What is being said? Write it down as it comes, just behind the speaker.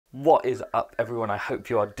What is up, everyone? I hope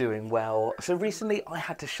you are doing well. So recently I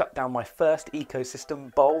had to shut down my first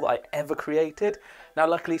ecosystem bowl that I ever created. Now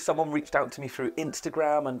luckily someone reached out to me through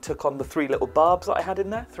Instagram and took on the 3 little barbs that I had in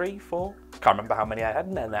there. 3, 4, can't remember how many I had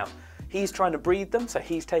in there now. He's trying to breed them, so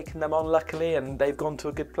he's taken them on luckily and they've gone to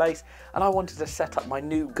a good place. And I wanted to set up my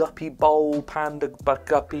new guppy bowl, panda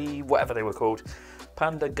guppy, whatever they were called.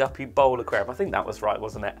 Panda Guppy Bowl Aquarium. I think that was right,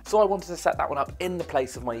 wasn't it? So I wanted to set that one up in the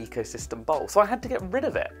place of my ecosystem bowl. So I had to get rid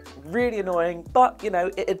of it. Really annoying, but you know,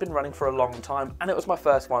 it had been running for a long time and it was my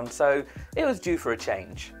first one, so it was due for a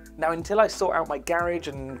change. Now, until I sort out my garage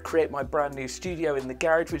and create my brand new studio in the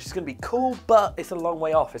garage, which is going to be cool, but it's a long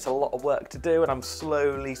way off. It's a lot of work to do and I'm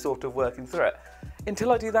slowly sort of working through it.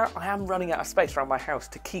 Until I do that, I am running out of space around my house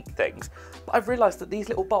to keep things. But I've realised that these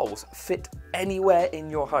little bowls fit anywhere in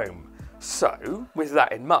your home. So, with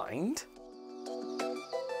that in mind,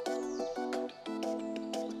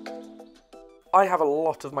 I have a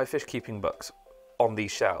lot of my fish keeping books on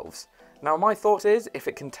these shelves. Now my thought is, if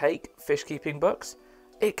it can take fish keeping books,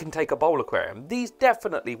 it can take a bowl aquarium. These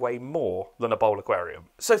definitely weigh more than a bowl aquarium.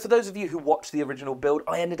 So for those of you who watched the original build,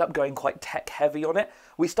 I ended up going quite tech heavy on it.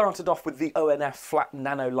 We started off with the ONF flat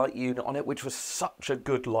nano light unit on it, which was such a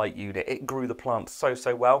good light unit. It grew the plants so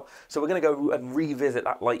well. So we're going to go and revisit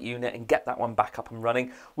that light unit and get that one back up and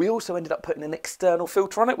running. We also ended up putting an external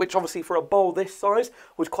filter on it, which obviously for a bowl this size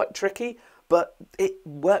was quite tricky, but it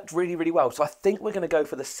worked really well. So I think we're going to go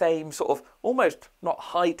for the same sort of, almost not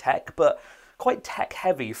high tech, but quite tech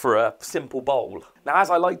heavy for a simple bowl. Now,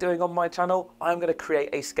 as I like doing on my channel, I'm going to create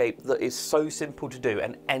a scape that is so simple to do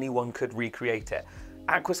and anyone could recreate it.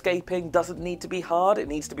 Aquascaping doesn't need to be hard, it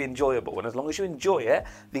needs to be enjoyable, and as long as you enjoy it,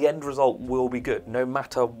 the end result will be good, no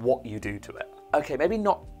matter what you do to it. Okay, maybe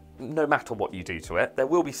not no matter what you do to it. There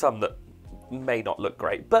will be some that may not look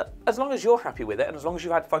great, but as long as you're happy with it and as long as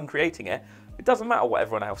you had fun creating it, it doesn't matter what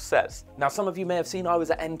everyone else says. Now, some of you may have seen I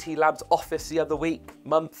was at NT Labs office the other week,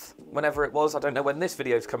 month, whenever it was. I don't know when this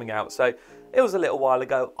video is coming out, so it was a little while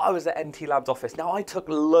ago. I was at NT Labs office. Now, I took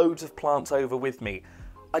loads of plants over with me.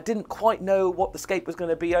 I didn't quite know what the scape was going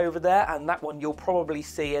to be over there, and that one you'll probably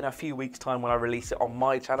see in a few weeks' time when I release it on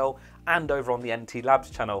my channel and over on the NT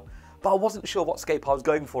Labs channel. But I wasn't sure what scape I was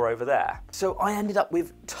going for over there. So I ended up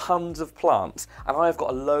with tons of plants, and I've got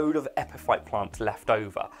a load of epiphyte plants left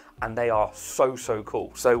over, and they are so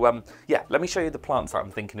cool. So yeah, let me show you the plants that I'm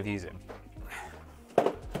thinking of using.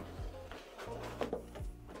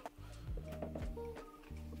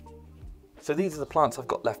 So these are the plants I've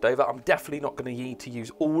got left over. I'm definitely not going to need to use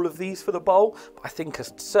all of these for the bowl, but I think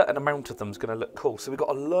a certain amount of them is going to look cool. So we've got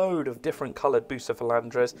a load of different coloured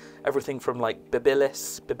Bucephalandras, everything from like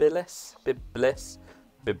biblis,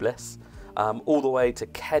 all the way to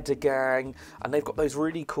kedagang, and they've got those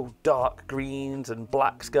really cool dark greens and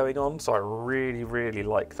blacks going on, so I really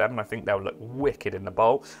like them. I think they'll look wicked in the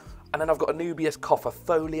bowl. And then I've got Anubias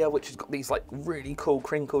coffifolia, which has got these like really cool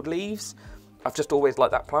crinkled leaves. I've just always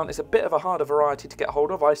liked that plant. It's a bit of a harder variety to get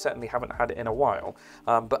hold of. I certainly haven't had it in a while.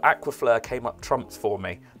 But Aquafleur came up trumps for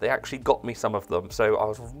me. They actually got me some of them, so I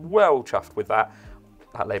was well chuffed with that.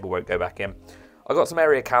 That label won't go back in. I got some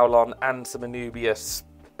Eriacaulon and some Anubias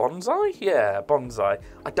bonsai? Yeah, bonsai.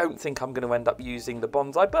 I don't think I'm going to end up using the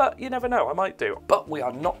bonsai, but you never know, I might do. But we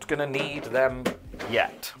are not going to need them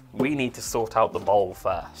yet. We need to sort out the bowl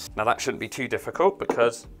first. Now that shouldn't be too difficult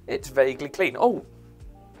because it's vaguely clean. Oh!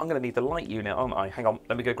 I'm going to need the light unit, aren't I? Hang on,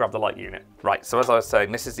 let me go grab the light unit. Right, so as I was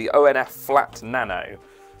saying, this is the ONF Flat Nano.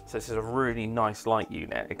 So this is a really nice light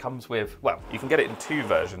unit. It comes with, well, you can get it in 2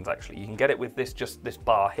 versions actually. You can get it with just this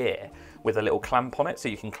bar here with a little clamp on it, so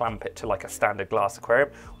you can clamp it to like a standard glass aquarium,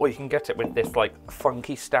 or you can get it with this like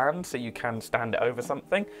funky stand, so you can stand it over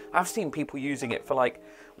something. I've seen people using it for like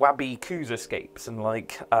wabi Aquascapes and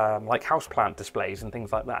like houseplant displays and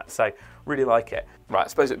things like that, so really like it. Right, I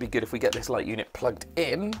suppose it'd be good if we get this light unit plugged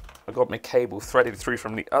in. I've got my cable threaded through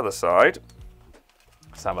from the other side.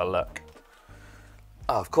 Let's have a look.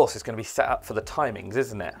 Oh, of course, it's going to be set up for the timings,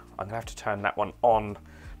 isn't it? I'm going to have to turn that one on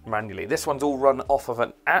manually. This one's all run off of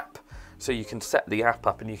an app, so you can set the app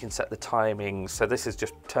up and you can set the timings. So this is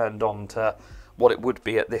just turned on to what it would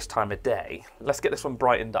be at this time of day. Let's get this one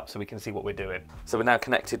brightened up so we can see what we're doing. So we're now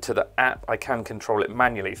connected to the app. I can control it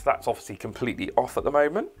manually, so that's obviously completely off at the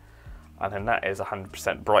moment. And then that is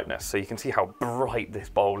 100% brightness, so you can see how bright this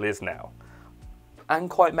bowl is now. And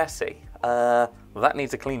quite messy. Well, that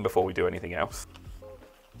needs a clean before we do anything else.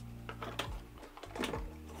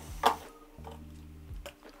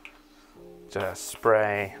 Just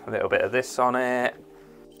spray a little bit of this on it.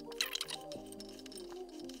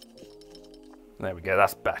 There we go,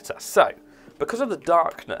 that's better. So, because of the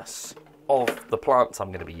darkness of the plants I'm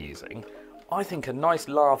going to be using, I think a nice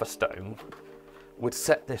lava stone would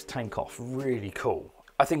set this tank off really cool.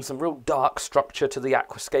 I think some real dark structure to the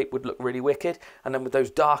aquascape would look really wicked, and then with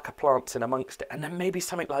those darker plants in amongst it, and then maybe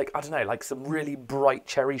something like, I don't know, like some really bright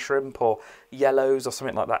cherry shrimp or yellows or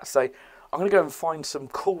something like that. So I'm going to go and find some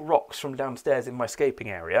cool rocks from downstairs in my scaping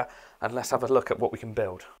area, and let's have a look at what we can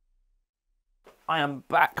build. I am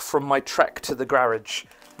back from my trek to the garage.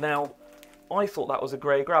 Now, I thought that was a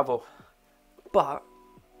grey gravel, but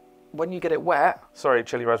when you get it wet, sorry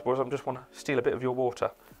Chili Raspberries, I just want to steal a bit of your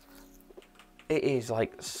water. It is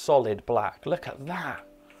like solid black. Look at that.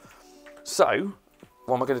 So,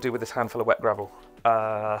 what am I going to do with this handful of wet gravel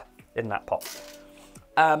in that pot?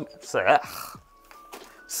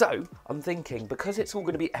 So, I'm thinking, because it's all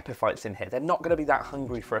going to be epiphytes in here, they're not going to be that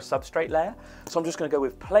hungry for a substrate layer. So I'm just going to go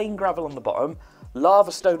with plain gravel on the bottom,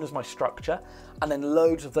 lava stone as my structure, and then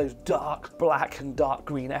loads of those dark black and dark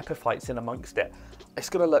green epiphytes in amongst it. It's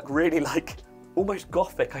going to look really like, almost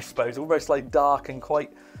gothic, I suppose, almost like dark and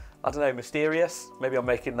quite, I don't know, mysterious. Maybe I'm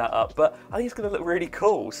making that up, but I think it's going to look really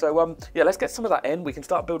cool. So yeah, let's get some of that in. We can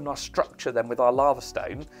start building our structure then with our lava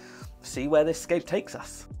stone, see where this scape takes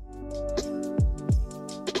us.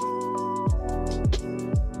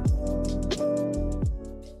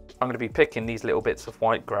 I'm going to be picking these little bits of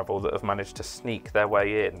white gravel that have managed to sneak their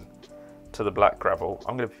way in to the black gravel.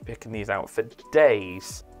 I'm going to be picking these out for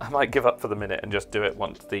days. I might give up for the minute and just do it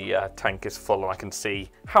once the tank is full and I can see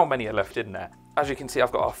how many are left in there. As you can see,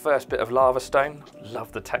 I've got our first bit of lava stone.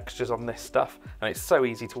 Love the textures on this stuff, and it's so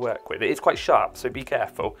easy to work with. It is quite sharp, so be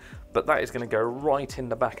careful, but that is going to go right in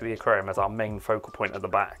the back of the aquarium as our main focal point at the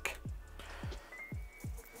back.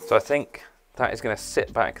 So I think that is going to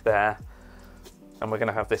sit back there, and we're going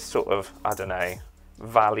to have this sort of, I don't know,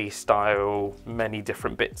 valley style, many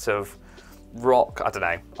different bits of rock. I don't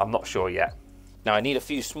know, I'm not sure yet. Now I need a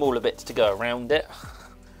few smaller bits to go around it.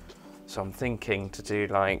 So I'm thinking to do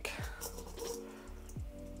like,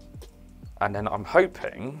 and then I'm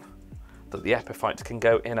hoping that the epiphytes can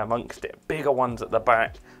go in amongst it. Bigger ones at the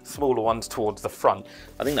back, smaller ones towards the front.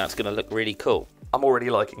 I think that's going to look really cool. I'm already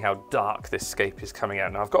liking how dark this scape is coming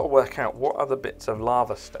out. Now I've got to work out what other bits of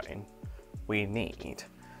lava stone we need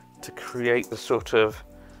to create the sort of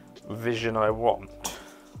vision I want.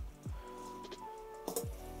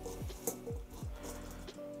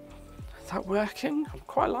 Is that working? I'm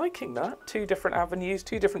quite liking that. 2 different avenues,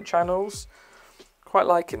 2 different channels. Quite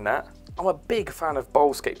liking that. I'm a big fan of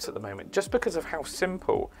bowlscapes at the moment, just because of how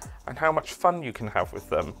simple and how much fun you can have with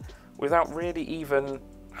them without really even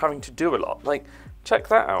having to do a lot. Like, check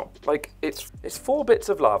that out. Like, it's 4 bits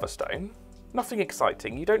of lava stone. Nothing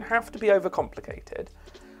exciting, you don't have to be overcomplicated.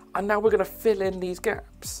 And now we're going to fill in these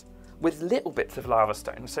gaps with little bits of lava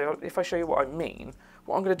stone. So if I show you what I mean,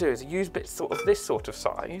 what I'm going to do is use bits sort of this sort of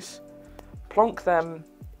size, plonk them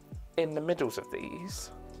in the middles of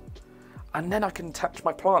these, and then I can attach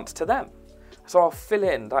my plants to them. So I'll fill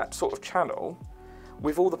in that sort of channel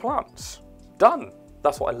with all the plants. Done.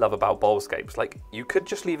 That's what I love about bowlscapes. Like, you could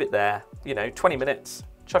just leave it there, you know, 20 minutes,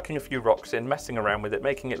 chucking a few rocks in, messing around with it,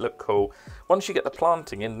 making it look cool. Once you get the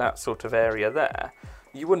planting in that sort of area there,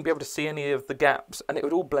 you wouldn't be able to see any of the gaps and it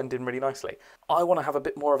would all blend in really nicely. I want to have a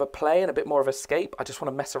bit more of a play and a bit more of a scape. I just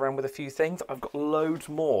want to mess around with a few things. I've got loads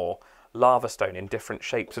more lava stone in different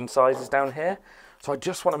shapes and sizes down here. So I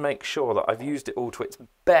just want to make sure that I've used it all to its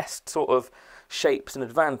best sort of shapes and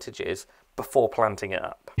advantages before planting it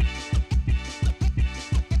up.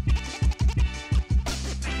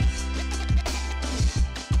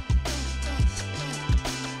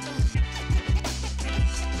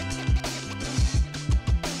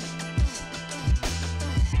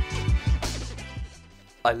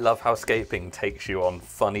 I love how scaping takes you on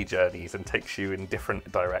funny journeys and takes you in different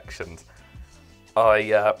directions.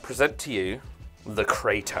 I present to you the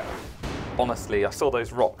crater. Honestly, I saw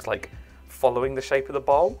those rocks like following the shape of the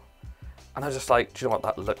bowl, and I was just like, do you know what,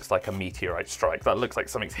 that looks like a meteorite strike. That looks like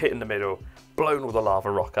something's hit in the middle, blown all the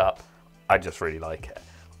lava rock up. I just really like it.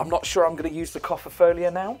 I'm not sure I'm going to use the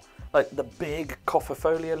copperfolia now. Like, the big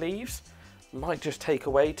copperfolia leaves might just take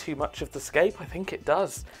away too much of the scape. I think it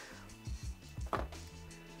does.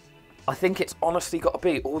 I think it's honestly got to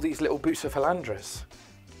be all these little Bucephalandras.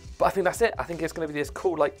 But I think that's it. I think it's going to be this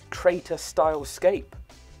cool, like, crater-style scape.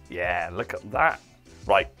 Yeah, look at that.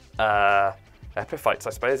 Right, epiphytes, I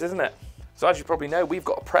suppose, isn't it? So as you probably know, we've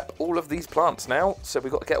got to prep all of these plants now. So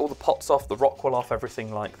we've got to get all the pots off, the rock wool off,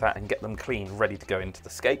 everything like that, and get them clean, ready to go into the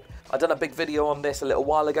scape. I've done a big video on this a little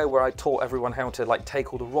while ago where I taught everyone how to like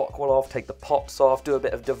take all the rock wool off, take the pots off, do a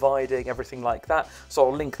bit of dividing, everything like that. So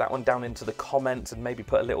I'll link that one down into the comments and maybe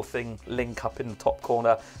put a little link up in the top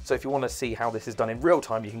corner. So if you want to see how this is done in real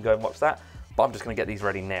time, you can go and watch that. But I'm just going to get these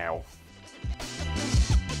ready now.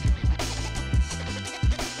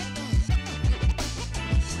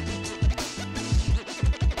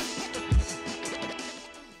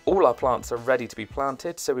 All our plants are ready to be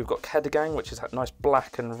planted, so we've got kedagang, which is that nice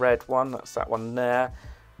black and red one, that's that one there.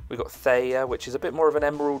 We've got theia, which is a bit more of an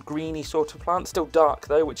emerald greeny sort of plant, still dark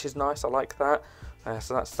though, which is nice, I like that.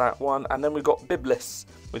 So that's that one, and then we've got biblis,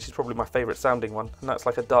 which is probably my favourite sounding one, and that's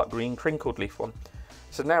like a dark green crinkled leaf one.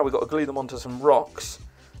 So now we've got to glue them onto some rocks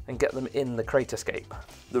and get them in the Craterscape.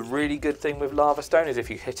 The really good thing with lava stone is if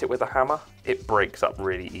you hit it with a hammer, it breaks up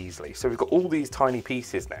really easily. So we've got all these tiny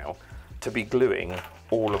pieces now to be gluing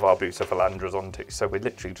all of our Bucephalandras onto. So we're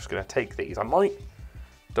literally just going to take these. I might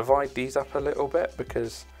divide these up a little bit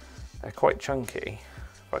because they're quite chunky.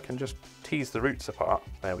 If I can just tease the roots apart,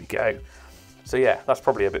 there we go. So yeah, that's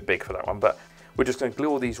probably a bit big for that one, but we're just going to glue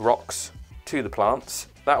all these rocks to the plants.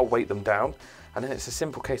 That'll weight them down, and then it's a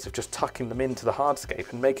simple case of just tucking them into the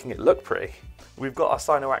hardscape and making it look pretty. We've got our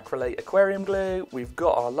cyanoacrylate aquarium glue, we've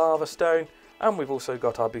got our lava stone, and we've also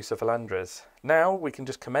got our Bucephalandras. Now we can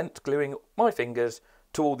just commence gluing my fingers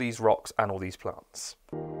to all these rocks and all these plants.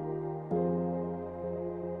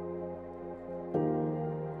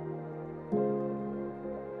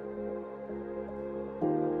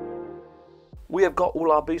 We have got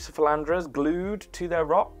all our Bucephalandras glued to their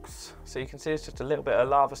rocks. So you can see it's just a little bit of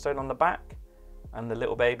lava stone on the back and the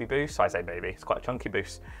little baby Buce. I say baby, it's quite a chunky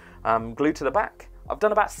Buce. Glued to the back. I've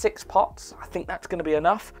done about 6 pots. I think that's going to be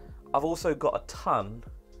enough. I've also got a ton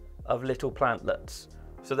of little plantlets.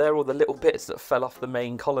 So they're all the little bits that fell off the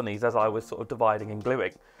main colonies as I was sort of dividing and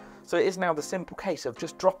gluing. So it is now the simple case of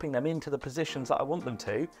just dropping them into the positions that I want them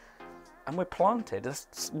to, and we're planted.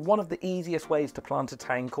 It's one of the easiest ways to plant a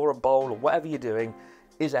tank or a bowl or whatever you're doing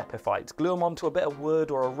is epiphytes. Glue them onto a bit of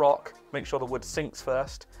wood or a rock, make sure the wood sinks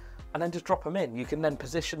first, and then just drop them in. You can then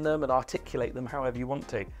position them and articulate them however you want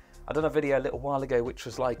to. I done a video a little while ago which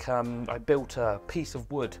was like I built a piece of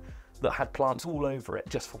wood that had plants all over it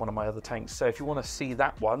just for one of my other tanks. So if you want to see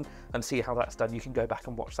that one and see how that's done, you can go back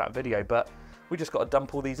and watch that video. But we just got to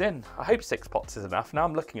dump all these in. I hope 6 pots is enough. Now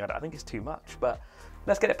I'm looking at it, I think it's too much, but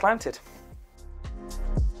let's get it planted.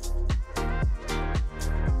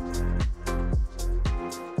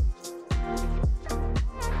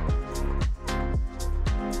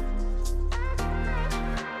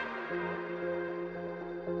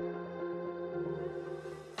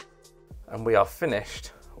 And we are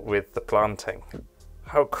finished with the planting.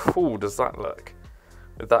 How cool does that look?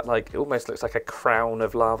 With that, like, it almost looks like a crown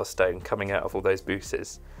of lava stone coming out of all those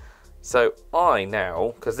buces. So I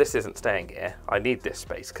now, because this isn't staying here, I need this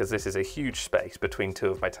space because this is a huge space between 2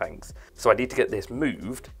 of my tanks. So I need to get this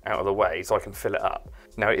moved out of the way so I can fill it up.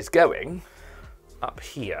 Now it's going up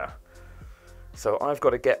here. So I've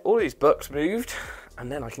got to get all these books moved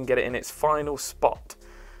and then I can get it in its final spot.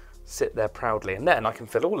 Sit there proudly, and then I can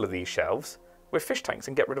fill all of these shelves with fish tanks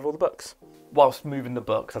and get rid of all the books. Whilst moving the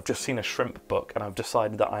books, I've just seen a shrimp book and I've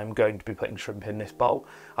decided that I am going to be putting shrimp in this bowl.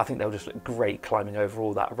 I think they'll just look great climbing over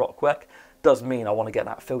all that rockwork. Does mean I want to get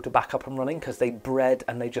that filter back up and running because they bred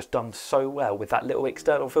and they just done so well with that little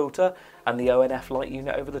external filter and the ONF light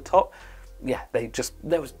unit over the top. Yeah,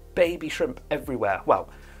 there was baby shrimp everywhere. Well,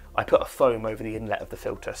 I put a foam over the inlet of the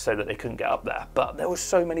filter so that they couldn't get up there, but there were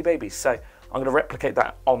so many babies. So I'm going to replicate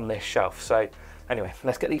that on this shelf. So anyway,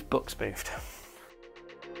 let's get these books moved.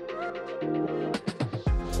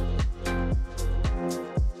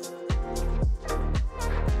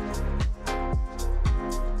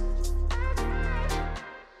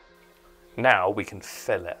 Now we can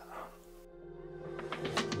fill it.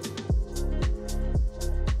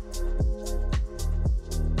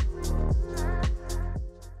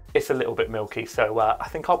 It's a little bit milky, so I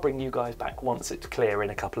think I'll bring you guys back once it's clear in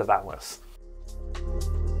a couple of hours.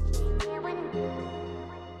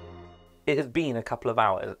 It has been a couple of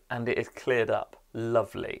hours and it is cleared up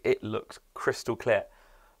lovely. It looks crystal clear.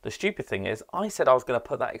 The stupid thing is I said I was going to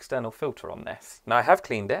put that external filter on this. Now I have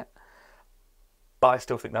cleaned it, but I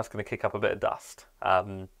still think that's going to kick up a bit of dust.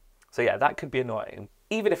 So yeah, that could be annoying.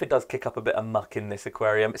 Even if it does kick up a bit of muck in this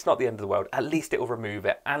aquarium, it's not the end of the world. At least it will remove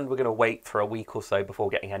it, and we're going to wait for a week or so before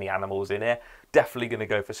getting any animals in here. Definitely going to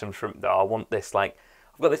go for some shrimp though. I want this, like,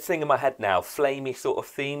 I've got this thing in my head now, flamey sort of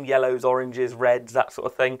theme, yellows, oranges, reds, that sort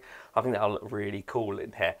of thing. I think that'll look really cool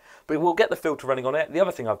in here. But we'll get the filter running on it. The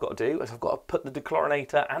other thing I've got to do is I've got to put the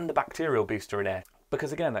dechlorinator and the bacterial booster in here.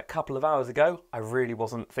 Because again, a couple of hours ago, I really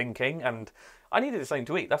wasn't thinking, and I needed something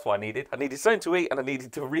to eat. That's what I needed. I needed something to eat and I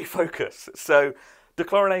needed to refocus. So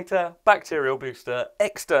dechlorinator, bacterial booster,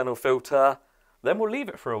 external filter, then we'll leave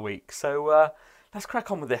it for a week. So let's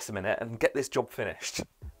crack on with this a minute and get this job finished.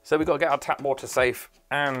 So we've got to get our tap water safe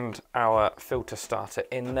and our filter starter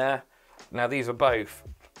in there. Now these are both,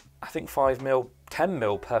 I think 5 ml, 10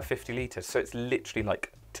 ml per 50 litres, so it's literally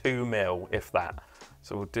like 2 ml, if that.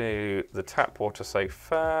 So we'll do the tap water soap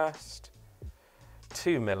first,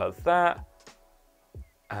 2 ml of that,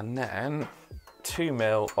 and then 2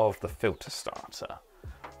 ml of the filter starter.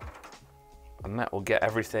 And that will get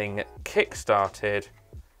everything kick-started,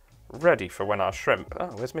 ready for when our shrimp, oh,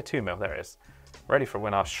 where's my 2 ml? There it is. Ready for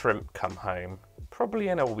when our shrimp come home, probably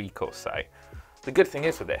in a week or so. The good thing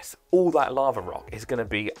is with this, all that lava rock is going to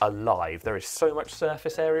be alive. There is so much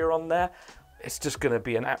surface area on there. It's just going to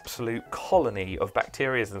be an absolute colony of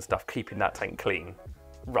bacteria and stuff keeping that tank clean.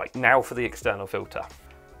 Right, now for the external filter.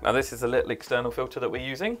 Now this is a little external filter that we're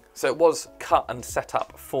using. So it was cut and set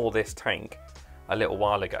up for this tank a little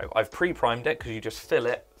while ago. I've pre-primed it because you just fill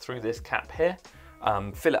it through this cap here,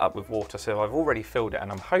 fill it up with water. So I've already filled it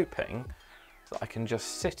and I'm hoping that I can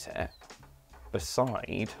just sit it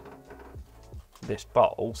beside this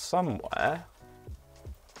bowl somewhere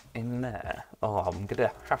in there. Oh, I'm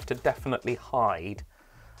gonna have to definitely hide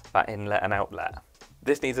that inlet and outlet.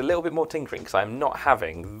 This needs a little bit more tinkering because I'm not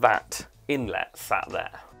having that inlet sat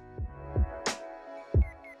there.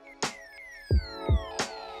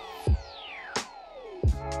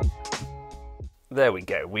 There we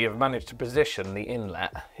go, we have managed to position the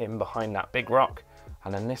inlet in behind that big rock,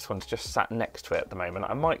 and then this one's just sat next to it at the moment.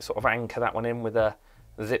 I might sort of anchor that one in with a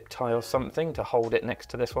zip tie or something to hold it next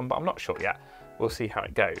to this one, but I'm not sure yet. We'll see how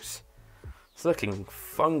it goes. It's looking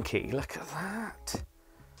funky, look at that.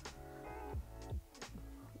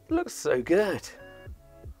 Looks so good.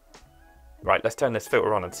 Right, let's turn this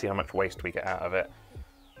filter on and see how much waste we get out of it.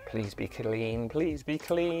 Please be clean, please be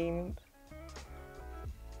clean.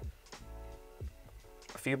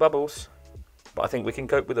 A few bubbles, but I think we can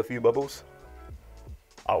cope with a few bubbles.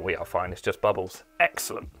 Oh, we are fine, it's just bubbles.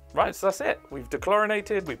 Excellent. Right, so that's it. We've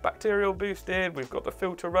dechlorinated, we've bacterial boosted, we've got the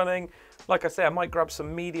filter running. Like I say, I might grab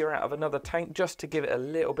some media out of another tank just to give it a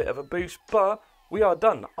little bit of a boost, but we are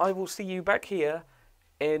done. I will see you back here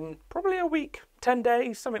in probably a week, 10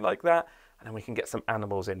 days, something like that, and then we can get some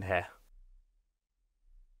animals in here.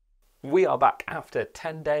 We are back after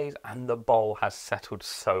 10 days and the bowl has settled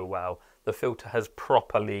so well. The filter has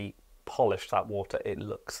properly polished that water. It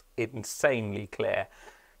looks insanely clear.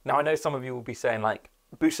 Now I know some of you will be saying like,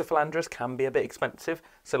 Bucephalandras can be a bit expensive.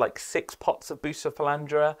 So like 6 pots of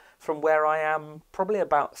Bucephalandra from where I am, probably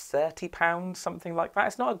about £30, something like that.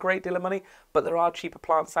 It's not a great deal of money, but there are cheaper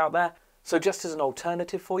plants out there. So just as an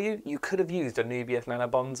alternative for you, you could have used a Nubius Nano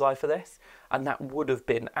Bonsai for this, and that would have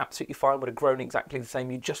been absolutely fine, would have grown exactly the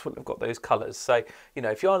same. You just wouldn't have got those colours. So, you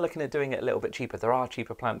know, if you are looking at doing it a little bit cheaper, there are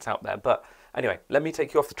cheaper plants out there. But anyway, let me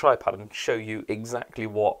take you off the tripod and show you exactly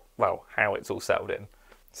how it's all settled in.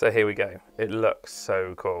 So here we go. It looks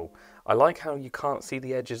so cool. I like how you can't see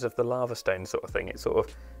the edges of the lava stone sort of thing. It sort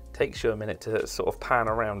of takes you a minute to sort of pan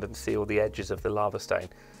around and see all the edges of the lava stone.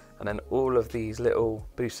 And then all of these little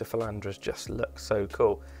Bucephalandras just look so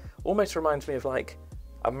cool. Almost reminds me of like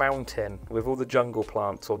a mountain with all the jungle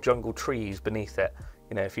plants or jungle trees beneath it.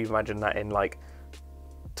 You know, if you imagine that in like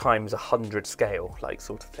times 100 scale, like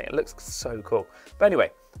sort of thing. It looks so cool. But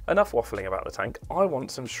anyway, enough waffling about the tank. I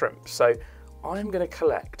want some shrimp. So I'm going to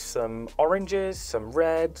collect some oranges, some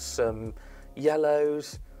reds, some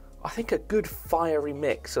yellows. I think a good fiery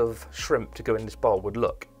mix of shrimp to go in this bowl would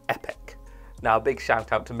look epic. Now, a big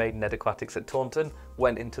shout out to Maiden Ed Aquatics at Taunton.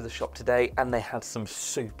 Went into the shop today and they had some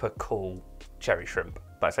super cool cherry shrimp.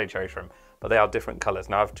 But I say cherry shrimp, but they are different colours.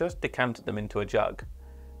 Now, I've just decanted them into a jug.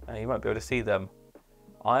 You might be able to see them.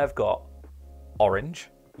 I have got orange,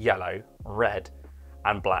 yellow, red,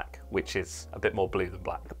 and black, which is a bit more blue than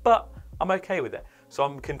black, but I'm okay with it. So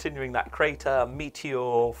I'm continuing that crater, meteor,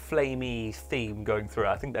 flamey theme going through it.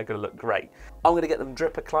 I think they're going to look great. I'm going to get them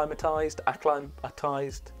drip acclimatised,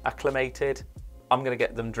 acclimated. I'm going to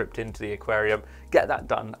get them dripped into the aquarium, get that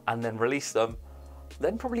done, and then release them.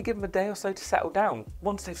 Then probably give them a day or so to settle down.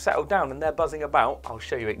 Once they've settled down and they're buzzing about, I'll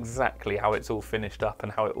show you exactly how it's all finished up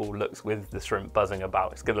and how it all looks with the shrimp buzzing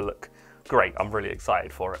about. It's going to look great. I'm really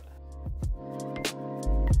excited for it.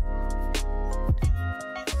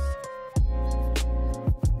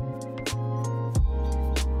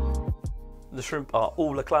 The shrimp are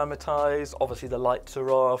all acclimatised, obviously the lights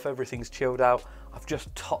are off, everything's chilled out. I've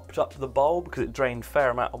just topped up the bowl because it drained a fair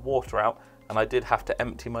amount of water out, and I did have to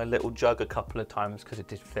empty my little jug a couple of times because it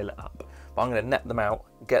did fill it up. But I'm going to net them out,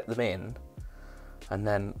 get them in, and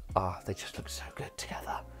then, they just look so good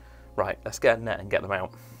together. Right, let's get a net and get them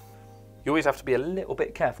out. You always have to be a little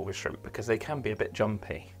bit careful with shrimp because they can be a bit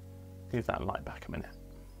jumpy. Move that light back a minute.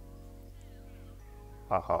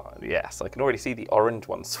 Yes, I can already see the orange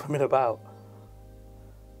one swimming about.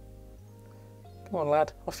 Come on,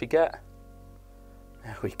 lad, off you get.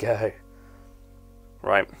 There we go.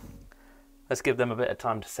 Right, let's give them a bit of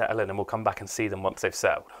time to settle in and we'll come back and see them once they've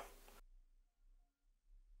settled.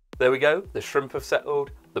 There we go, the shrimp have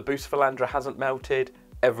settled, the Bucephalandra hasn't melted,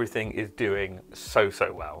 everything is doing so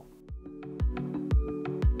well.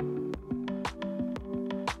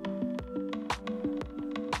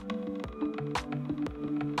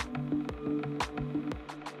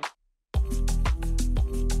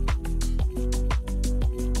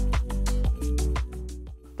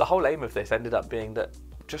 The whole aim of this ended up being that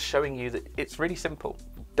just showing you that it's really simple.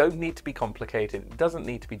 Don't need to be complicated, it doesn't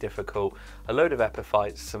need to be difficult. A load of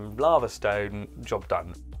epiphytes, some lava stone, job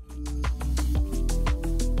done.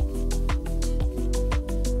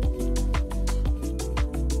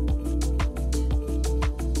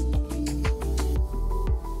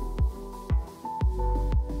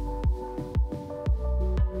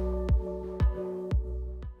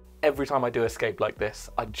 Every time I do a scape like this,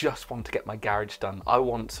 I just want to get my garage done. I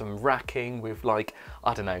want some racking with like,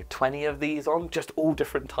 I don't know, 20 of these on, just all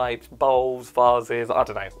different types, bowls, vases, I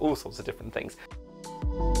don't know, all sorts of different things.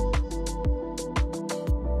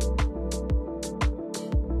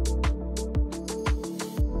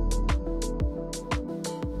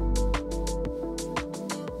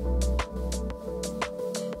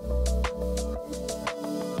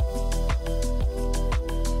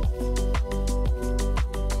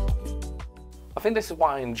 I think this is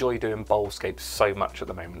why I enjoy doing bowlscapes so much at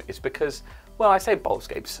the moment. It's because, well, I say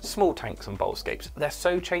bowlscapes, small tanks and bowlscapes, they're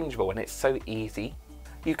so changeable and it's so easy.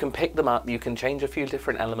 You can pick them up, you can change a few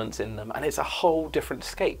different elements in them, and it's a whole different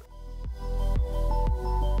scape.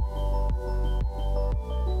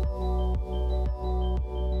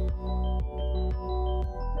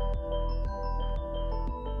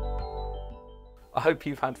 I hope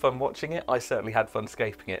you've had fun watching it. I certainly had fun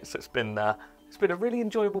scaping it, so it's been a really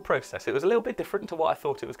enjoyable process. It was a little bit different to what I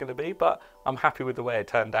thought it was going to be, but I'm happy with the way it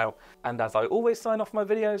turned out. And as I always sign off my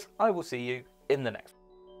videos, I will see you in the next one.